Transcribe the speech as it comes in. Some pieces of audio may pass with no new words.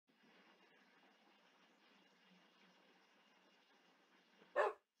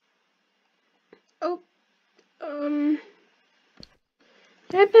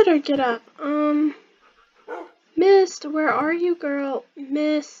I better get up. Mist, where are you, girl?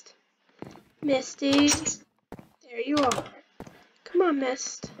 Mist. Misty. There you are. Come on,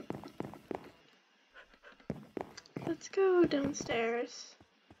 Mist. Let's go downstairs.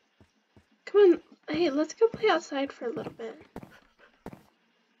 Come on. Hey, let's go play outside for a little bit.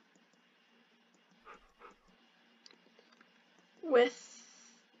 With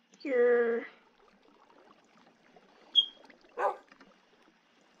your...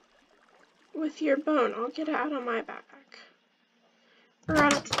 With your bone. I'll get it out of my backpack. Or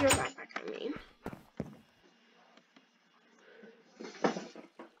out of your backpack, I mean.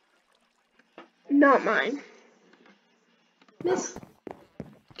 Not mine. Miss,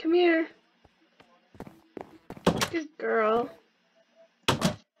 come here. Good girl.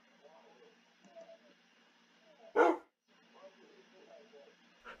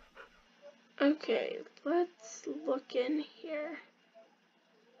 Okay, let's look in here.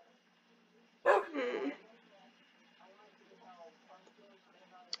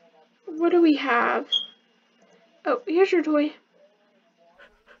 What do we have? Oh, here's your toy.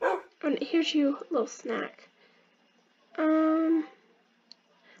 And here's your little snack.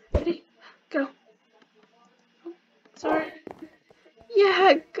 Ready? Go. Oh, sorry.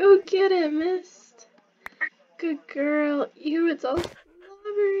 Yeah, go get it, Mist. Good girl. Ew, it's all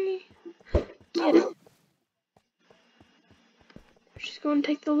slobbery. Get it. She's going to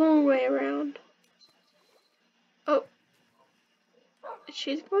take the long way around. Oh.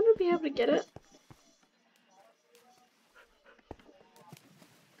 She's going to be able to get it.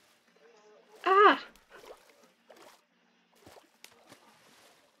 Ah!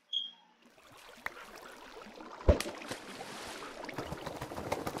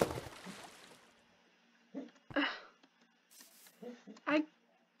 I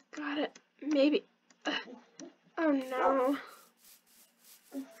got it. Maybe. Oh no.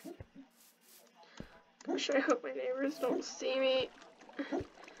 Gosh, I hope my neighbors don't see me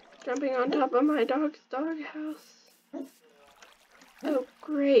jumping on top of my dog's doghouse. Oh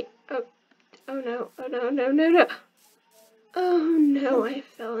great. Oh no. Oh no, no, no, no. Oh no, I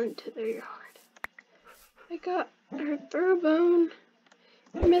fell into their yard. I got her throw bone.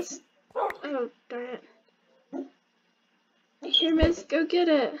 I missed. Oh darn it. Here, Miss, go get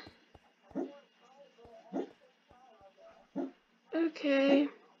it. Okay.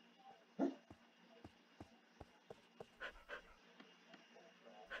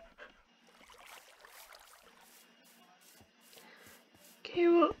 Okay,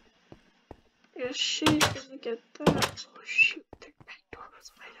 well, yeah, she's gonna get that. Oh shoot, the back door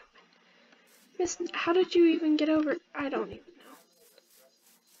was wide open. Miss, how did you even get over? I don't even know.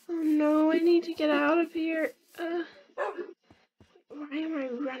 Oh no, I need to get out of here. Why am I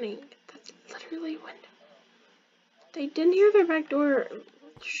running? That's literally when they didn't hear their back door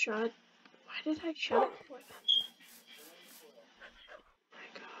shut. Why did I shut it for them? Oh my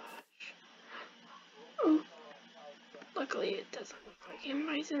gosh. Oh, luckily it doesn't look like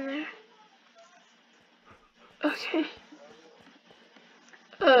anybody's in there. Okay.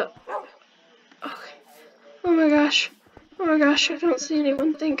 Okay. Oh my gosh. Oh my gosh, I don't see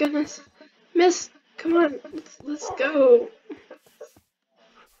anyone, thank goodness. Miss, come on, let's go.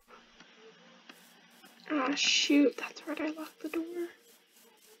 Ah, shoot, that's right, I locked the door.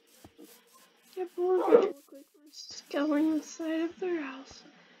 Yeah, but we're going to look like we're scaling the side of their house.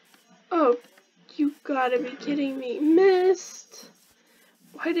 Oh, you gotta be kidding me. Mist!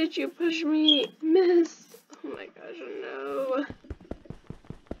 Why did you push me? Mist! Oh my gosh, no.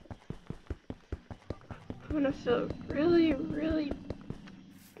 I'm gonna feel really, really...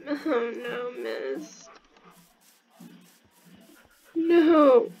 Oh no, Mist.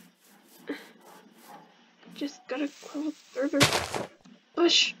 No! Just gotta crawl through the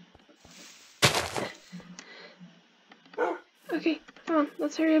bush. Okay, come on,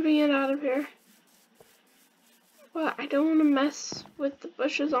 let's hurry up and get out of here. Well, I don't want to mess with the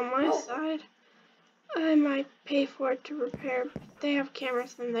bushes on my side. I might pay for it to repair, but if they have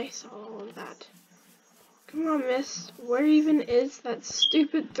cameras, then they saw all of that. Come on, Miss, where even is that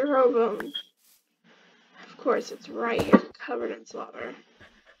stupid throw bone? Of course, it's right here, covered in slobber.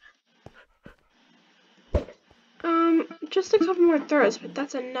 Just a couple more throws, but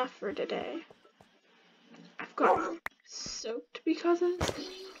that's enough for today. I've gotten soaked because of this.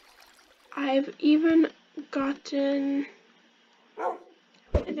 I've even gotten...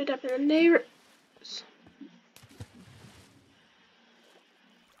 ended up in the neighbors.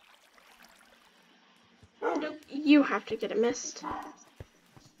 Nope, you have to get a Mist.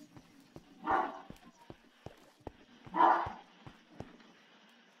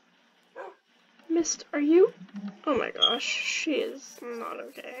 Mist, are you? Oh my gosh, she is not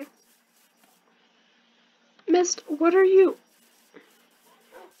okay. Mist, what are you?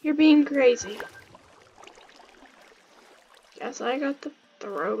 You're being crazy. Guess I got the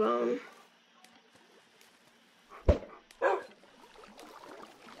throw bone.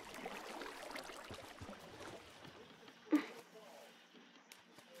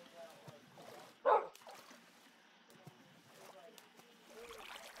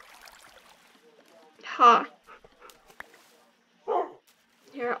 Ha.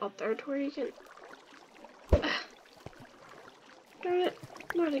 Here, I'll throw it where you can. Darn it,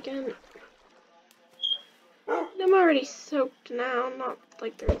 not again. I'm already soaked now, not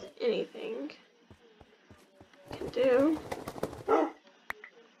like there's anything I can do.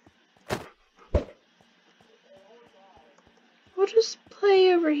 We'll just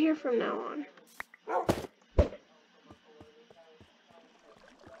play over here from now on.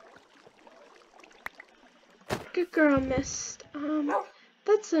 Good girl, Mist.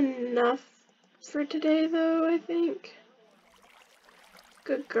 That's enough for today, though, I think.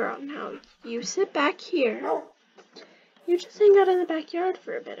 Good girl. Now, you sit back here. You just hang out in the backyard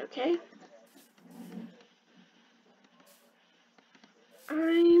for a bit, okay?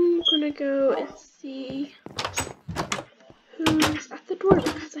 I'm gonna go and see who's at the door,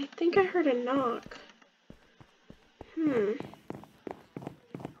 because I think I heard a knock.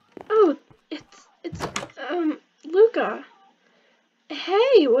 Oh, it's Luca.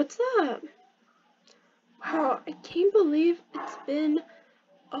 Hey, what's up? Wow, I can't believe it's been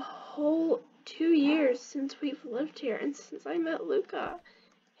a whole 2 years since we've lived here and since I met Luca.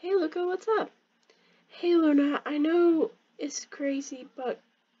 Hey, Luca, what's up? Hey, Luna, I know it's crazy, but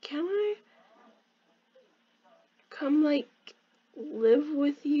can I come, like, live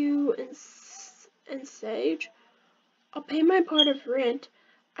with you and Sage? I'll pay my part of rent.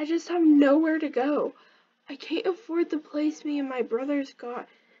 I just have nowhere to go. I can't afford the place me and my brothers got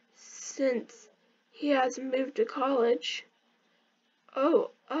since he has moved to college.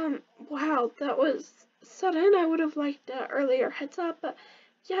 Oh, wow, that was sudden. I would have liked an earlier heads up, but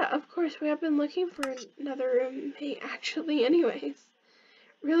yeah, of course, we have been looking for another roommate, actually, anyways.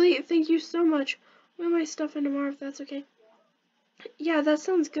 Really, thank you so much. I'll move my stuff in tomorrow if that's okay. Yeah, that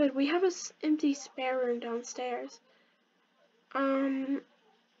sounds good. We have an empty spare room downstairs.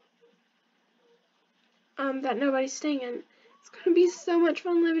 That nobody's staying in. It's gonna be so much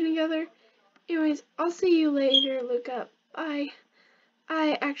fun living together. Anyways, I'll see you later, Luca. Bye.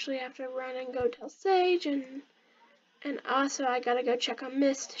 I actually have to run and go tell Sage, and also I gotta go check on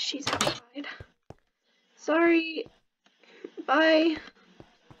Mist. She's outside. Sorry. Bye.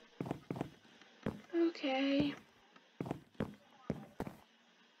 Okay.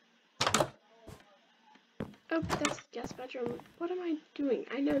 Oh, that's the guest bedroom. What am I doing?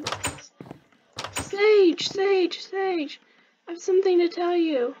 I know this. Sage! Sage! Sage! I have something to tell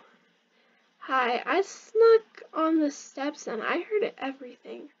you. Hi, I snuck on the steps and I heard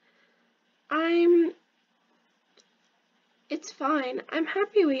everything. It's fine. I'm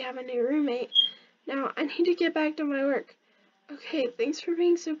happy we have a new roommate. Now, I need to get back to my work. Okay, thanks for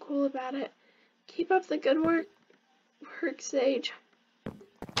being so cool about it. Keep up the good work, Sage.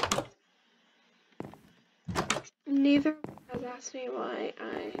 Neither has asked me why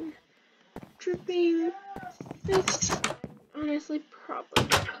I'm dripping. This honestly probably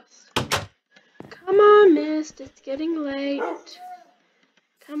best. Come on, Mist. It's getting late.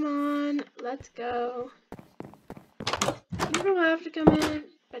 Come on, let's go. You don't have to come in,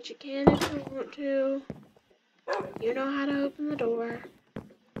 but you can if you want to. You know how to open the door.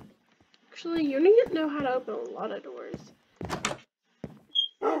 Actually, you know how to open a lot of doors.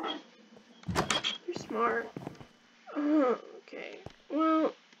 You're smart. Oh, okay.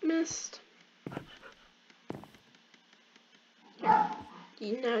 Well, Mist.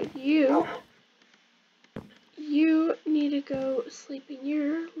 Now you need to go sleep in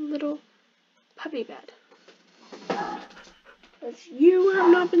your little puppy bed. Because you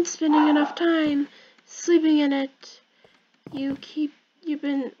have not been spending enough time sleeping in it. You've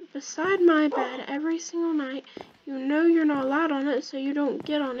been beside my bed every single night. You know you're not allowed on it, so you don't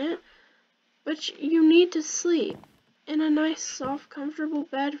get on it. But you need to sleep in a nice, soft, comfortable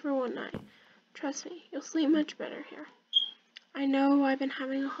bed for one night. Trust me, you'll sleep much better here. I know I've been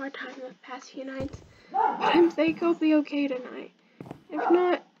having a hard time the past few nights, but I think I'll be okay tonight. If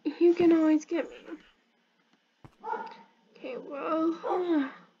not, you can always get me. Okay, well,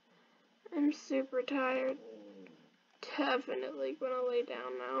 I'm super tired. Definitely gonna lay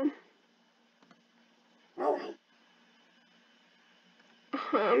down now.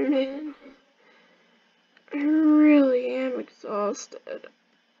 Oh man, I really am exhausted.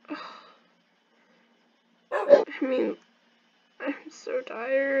 I mean, I'm so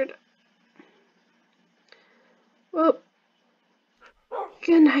tired. Well,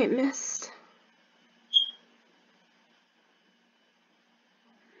 good night, Mist.